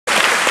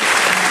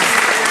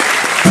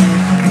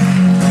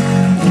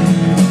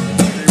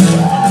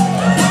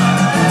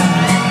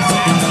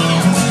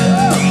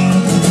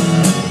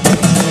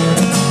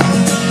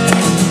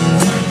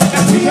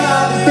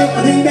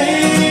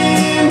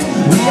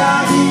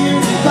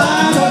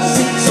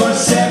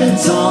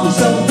songs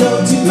don't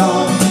go too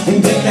long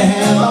and get the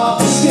hell off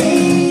the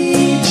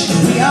stage.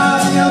 We are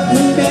the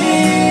opening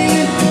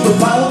band, but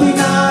probably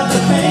not the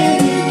band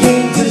you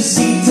came to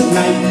see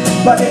tonight.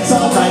 But it's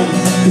alright,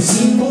 cause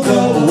soon we'll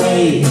go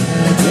away,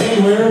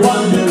 and we're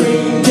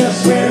wondering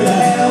just where the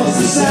hell's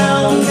the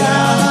sound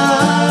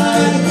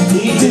guy.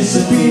 He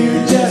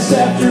disappeared just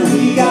after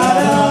we got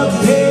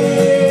up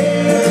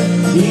here.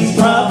 He's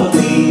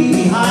probably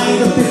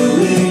behind the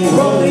building,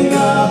 rolling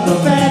up a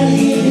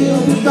fatty, and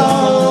he'll be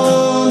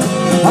gone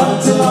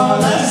until our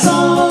last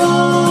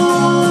song.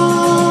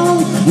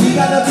 We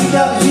got a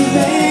VW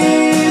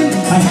van.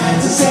 I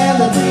had to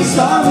sell every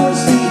Star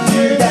Wars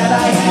figure that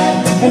I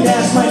had and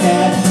ask my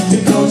dad to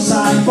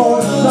co-sign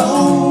for the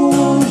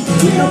loan.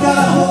 We don't got a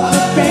whole lot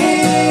of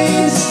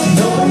fans.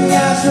 Nobody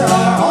asked for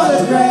our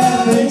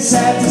autograph. It's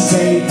sad to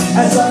say,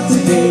 as of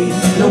today,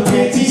 no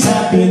panties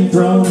have been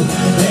thrown.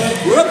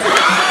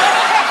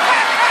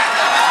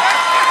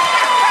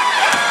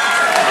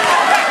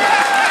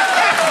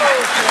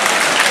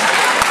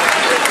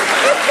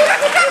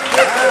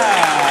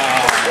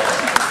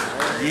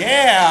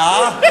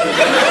 Yeah.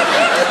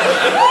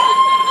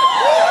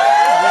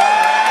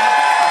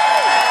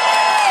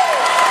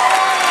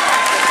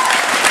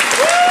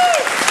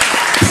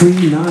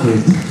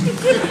 Pre-nodded.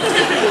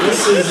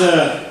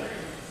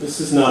 This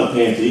is not a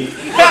panty.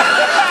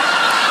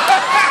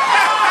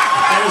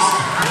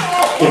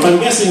 If I'm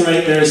guessing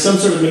right, there's some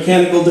sort of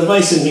mechanical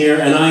device in here,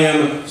 and I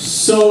am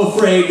so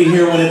afraid to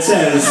hear what it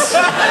says.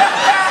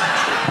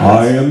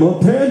 I am a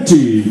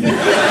panty.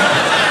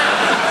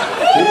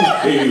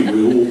 Hey,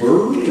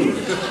 Wilbur.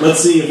 Let's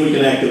see if we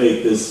can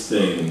activate this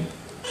thing.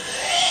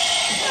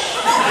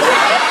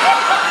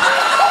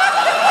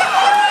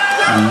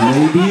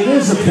 Maybe it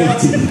is a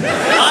panty.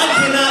 I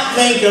cannot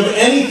think of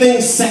anything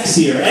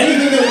sexier,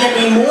 anything that would get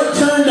me more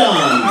turned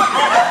on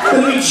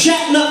than to be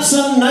chatting up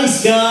some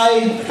nice guy.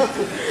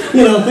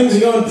 You know, things are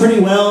going pretty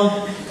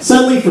well.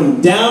 Suddenly, from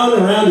down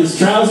around his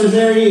trousers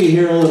area, you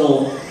hear a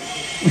little...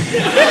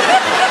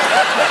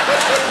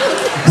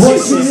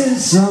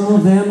 Voices, some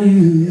of them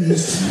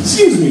used.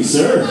 Excuse me,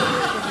 sir.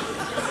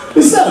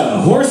 Is that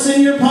a horse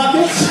in your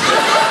pocket?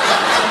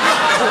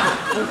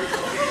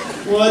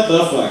 What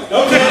the fuck?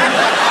 Okay.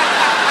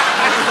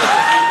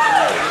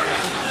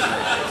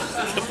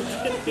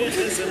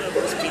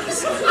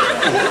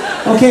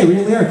 Okay,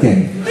 reel the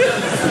hurricane.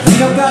 We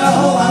don't got a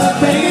whole lot of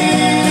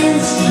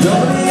fans.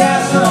 Nobody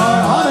asked for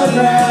our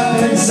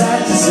autograph. And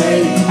sad to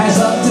say, as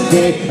of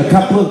today, a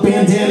couple of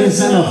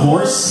bandanas and a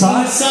horse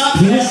sock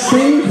penis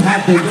thing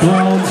have been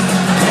thrown.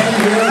 And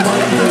we're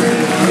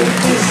wondering if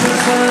this was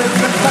worth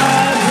the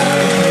 $5.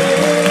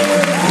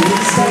 We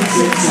spent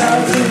 6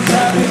 hours in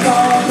traffic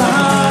on the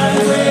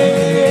highway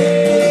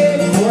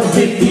for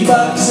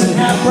 $50 and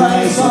half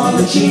price on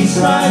the cheese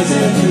fries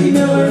and 3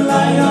 Miller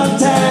Lite on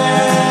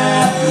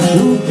tap.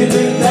 Who can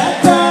drink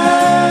that crap?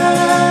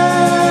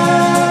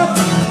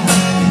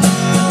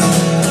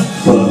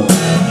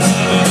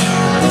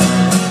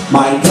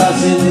 My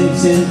cousin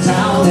lives in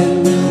town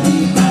and will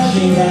be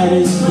crashing at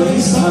his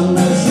place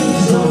unless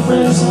his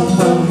girlfriend's home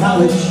from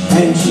college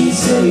and she's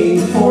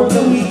staying for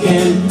the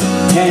weekend.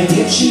 And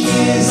if she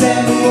is,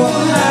 then we'll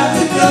have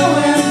to go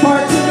and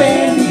park the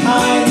van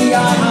behind the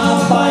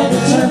IHOP by the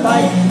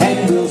turnpike,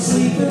 and we'll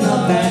sleep in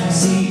the back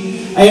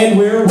seat. And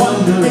we're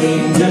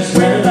wondering just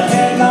where the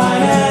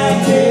headline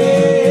act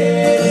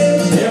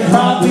is. They're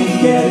probably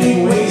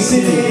getting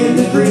wasted in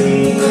the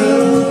green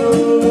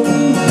room,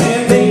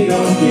 and they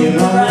don't give a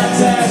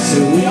rat's ass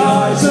who we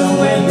are. So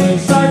when they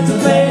start to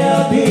play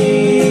a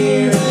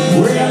beer,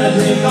 we're gonna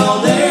drink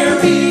all their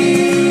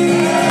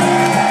beer.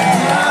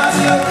 How's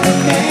the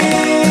opening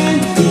man?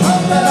 We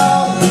hope that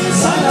all of you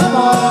sign up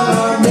on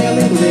our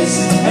mailing list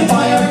and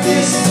buy our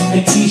discs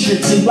and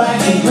t-shirts in black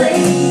and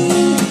gray.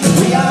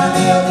 We are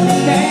the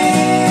opening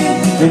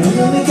band, and we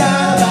only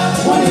got about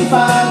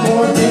 25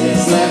 more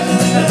minutes left.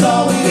 That's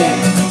all we get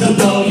to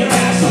blow your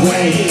ass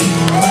away.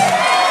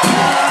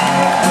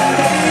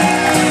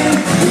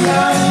 We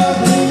are the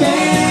opening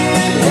band.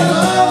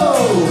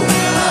 Hello.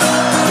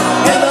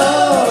 Hello.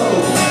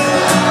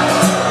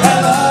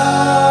 Hello.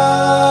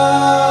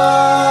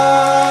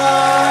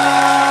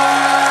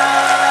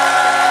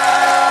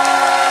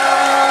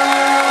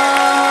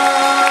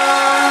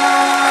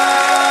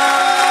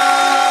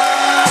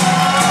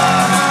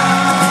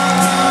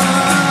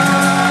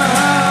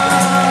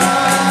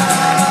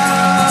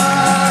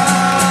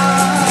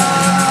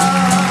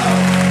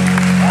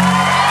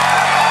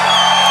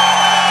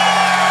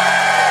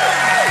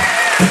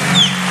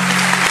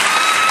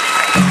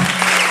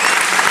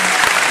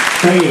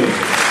 Thank you.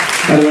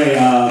 By the way,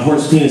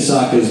 horse penis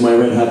sock is my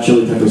Red Hot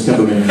Chili Peppers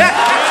cover band.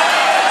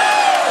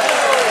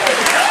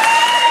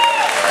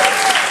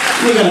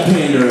 We gotta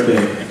pander a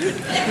bit,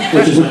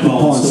 which is my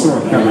Paul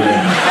Store cover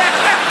band.